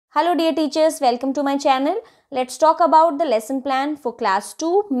Hello dear teachers, welcome to my channel. Let's talk about the lesson plan for class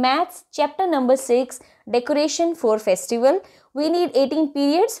 2 maths chapter number 6 decoration for festival. We need 18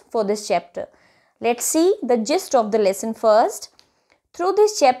 periods for this chapter. Let's see the gist of the lesson first. Through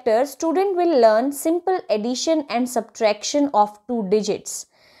this chapter, student will learn simple addition and subtraction of two digits.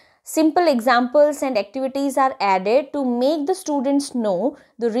 Simple examples and activities are added to make the students know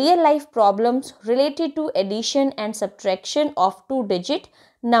the real life problems related to addition and subtraction of two-digit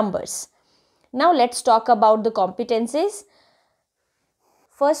numbers. Now let's talk about the competencies.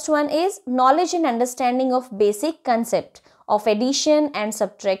 First one is knowledge and understanding of basic concept of addition and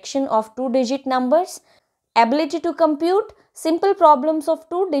subtraction of two-digit numbers. Ability to compute simple problems of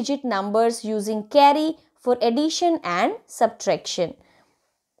two-digit numbers using carry for addition and subtraction.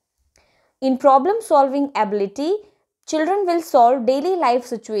 In problem-solving ability, children will solve daily life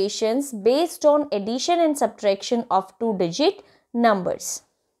situations based on addition and subtraction of two-digit numbers.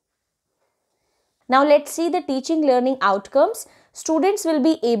 Now let's see the teaching learning outcomes. Students will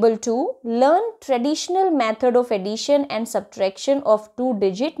be able to learn traditional method of addition and subtraction of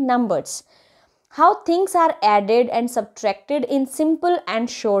two-digit numbers. How things are added and subtracted in simple and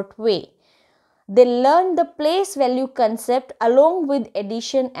short way. They learn the place value concept along with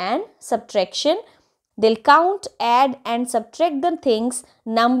addition and subtraction. They'll count, add and subtract the things,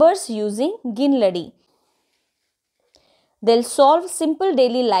 numbers using Ginladi. They'll solve simple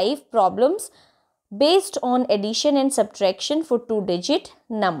daily life problems based on addition and subtraction for two-digit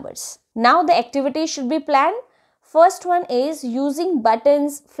numbers. Now the activity should be planned. First one is using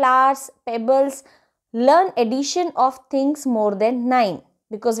buttons, flowers, pebbles, learn addition of things more than 9.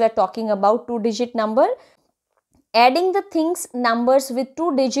 Because we are talking about two-digit number. Adding the things numbers with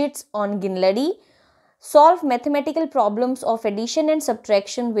two digits on Ginladi. Solve mathematical problems of addition and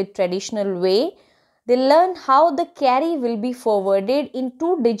subtraction with traditional way. They learn how the carry will be forwarded in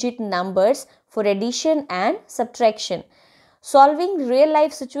two-digit numbers for addition and subtraction. Solving real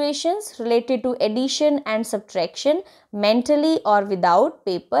life situations related to addition and subtraction mentally or without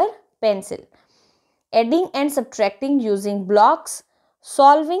paper, pencil. Adding and subtracting using blocks.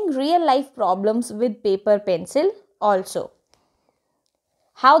 Solving real life problems with paper pencil also.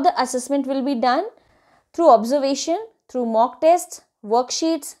 How the assessment will be done? Through observation, through mock tests,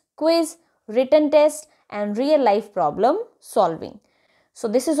 worksheets, quiz, written test and real life problem solving. So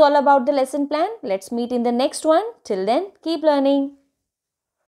this is all about the lesson plan. Let's meet in the next one. Till then, keep learning.